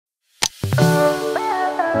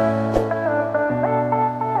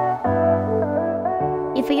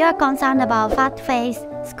you are concerned about fat face,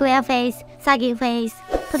 square face, saggy face,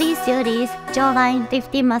 please do this jawline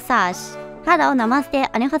lifting massage. Hello, namaste,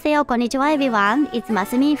 annyeonghaseyo, konnichiwa everyone, it's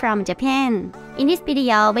Masumi from Japan. In this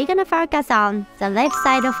video, we're gonna focus on the left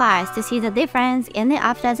side first to see the difference, and then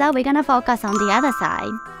after that, we're gonna focus on the other side.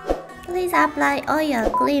 Please apply oil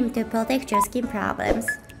cream to protect your skin problems.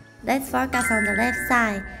 Let's focus on the left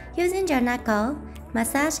side. Using your knuckle,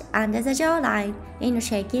 massage under the jawline in a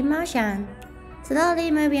shaking motion. Slowly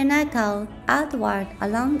move your knuckle outward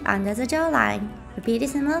along under the jawline. Repeat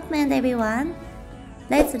this movement, everyone.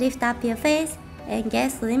 Let's lift up your face and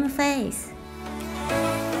get slim face.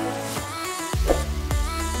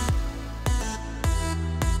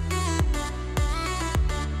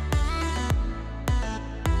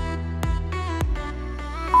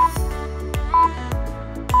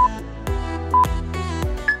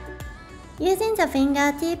 Using the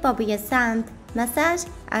fingertip of your thumb, massage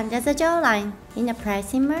under the jawline in a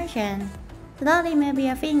pressing motion. Slowly move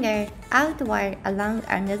your finger outward along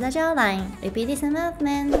under the jawline. Repeat this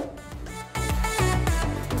movement.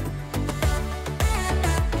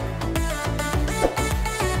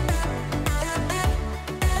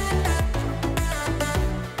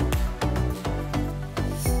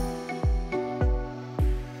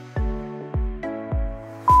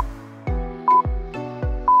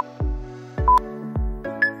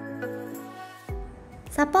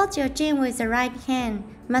 Support your chin with the right hand.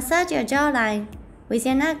 Massage your jawline with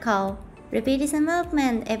your knuckle. Repeat this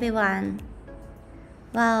movement, everyone.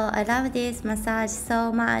 Wow, I love this massage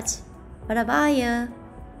so much. What about you?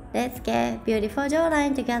 Let's get beautiful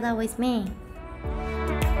jawline together with me.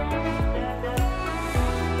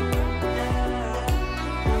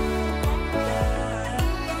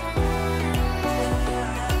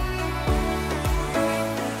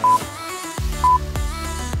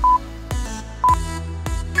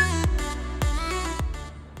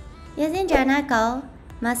 Using your knuckle,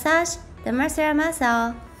 massage the muscular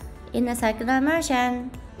muscle in a circular motion.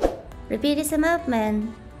 Repeat this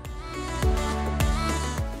movement.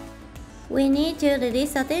 We need to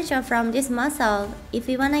release the tension from this muscle if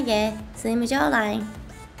we want to get slim jawline.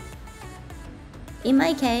 In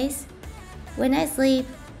my case, when I sleep,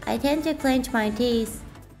 I tend to clench my teeth.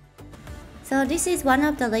 So this is one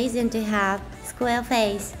of the reasons to have square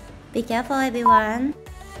face. Be careful, everyone.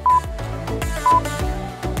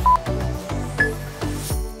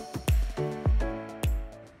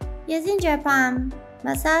 Using your palm,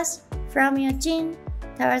 massage from your chin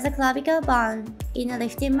towards the clavicle bone in a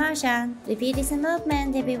lifting motion. Repeat this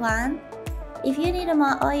movement, everyone. If you need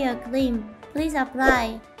more oil cream, please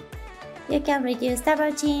apply. You can reduce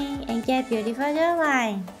double chin and get beautiful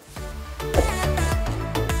jawline.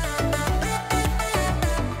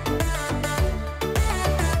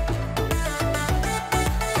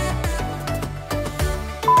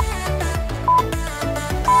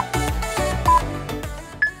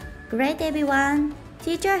 Great, everyone.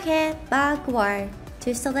 Tilt your head backward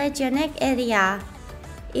to stretch your neck area.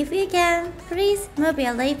 If you can, please move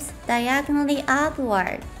your lips diagonally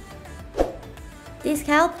outward. This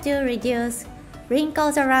helps to reduce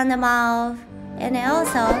wrinkles around the mouth and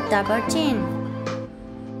also double chin.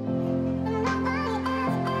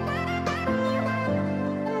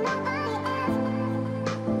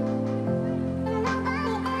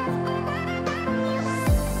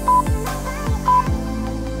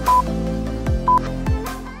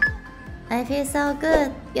 I feel so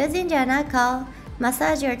good. Using your knuckle,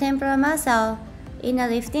 massage your temporal muscle in a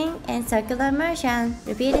lifting and circular motion.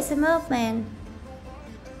 Repeat this movement.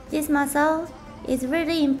 This muscle is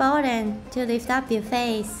really important to lift up your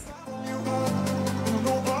face.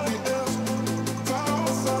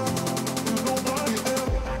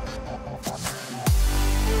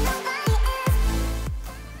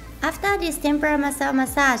 After this temporal muscle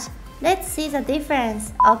massage, let's see the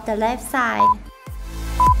difference of the left side.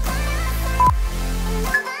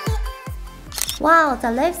 Wow, the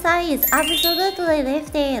left side is absolutely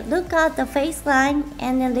lifted. Look at the face line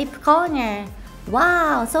and the lip corner.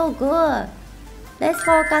 Wow, so good. Let's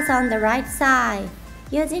focus on the right side.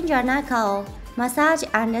 Using your knuckle, massage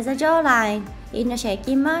under the jawline in a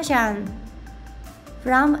shaking motion.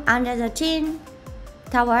 From under the chin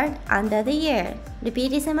toward under the ear. Repeat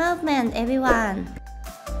this movement, everyone.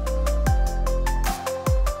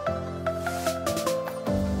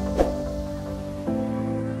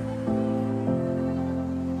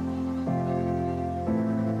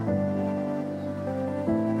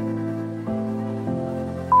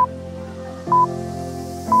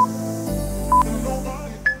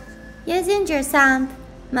 Using your thumb,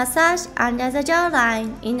 massage under the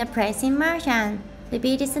jawline in a pressing motion.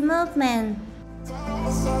 Repeat this movement.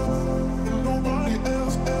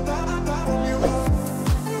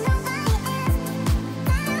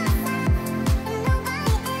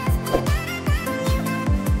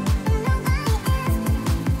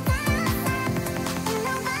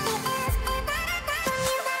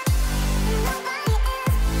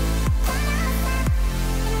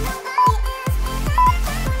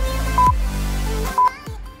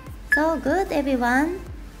 everyone.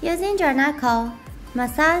 Using your knuckle,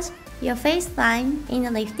 massage your face line in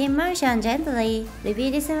a lifting motion gently.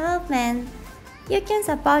 Repeat this movement. You can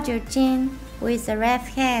support your chin with the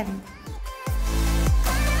left hand.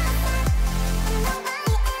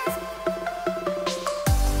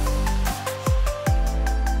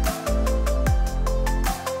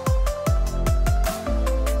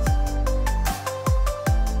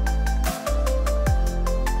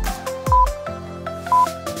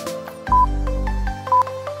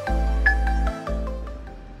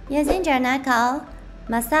 Using your knuckle,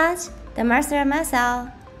 massage the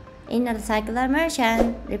muscle in a circular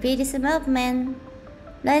motion. Repeat this movement.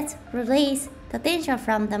 Let's release the tension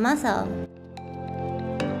from the muscle.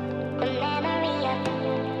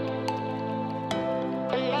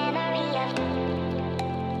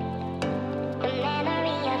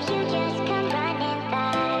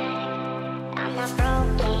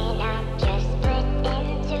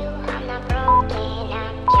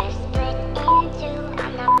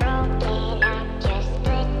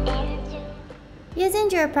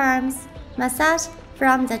 Using your palms, massage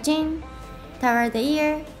from the chin toward the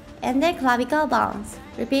ear and the clavicle bones.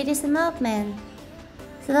 Repeat this movement.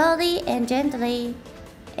 Slowly and gently.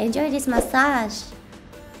 Enjoy this massage.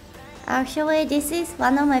 Actually, this is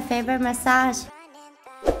one of my favorite massages.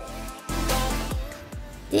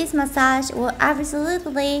 This massage will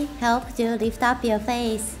absolutely help to lift up your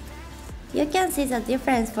face. You can see the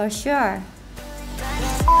difference for sure.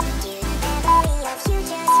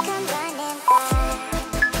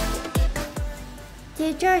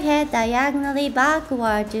 Tilt your head diagonally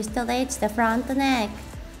backward to stretch the front neck.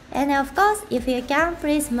 And of course, if you can,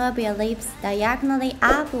 please move your lips diagonally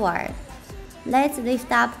upward. Let's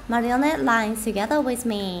lift up marionette lines together with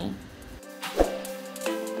me.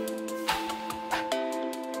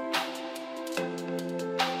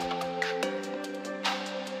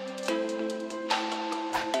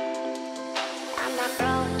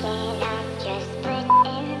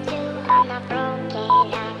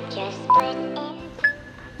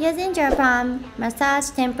 Using your palm, massage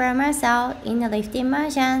temporal muscle in the lifting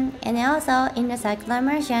motion and also in the circular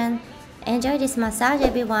motion. Enjoy this massage,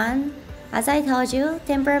 everyone. As I told you,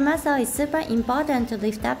 temporal muscle is super important to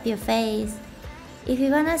lift up your face. If you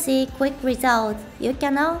wanna see quick results, you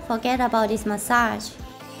cannot forget about this massage.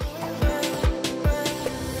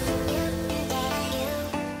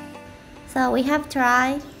 So we have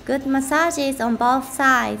tried good massages on both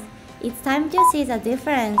sides. It's time to see the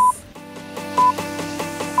difference.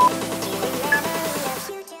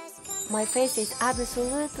 My face is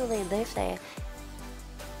absolutely lifted.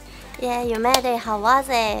 Yeah, you made it. How was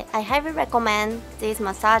it? I highly recommend these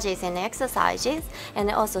massages and exercises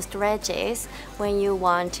and also stretches when you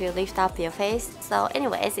want to lift up your face. So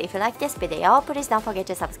anyways, if you like this video, please don't forget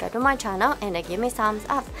to subscribe to my channel and give me thumbs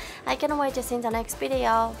up. I can't wait to see you in the next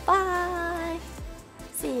video. Bye!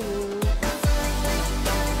 See you!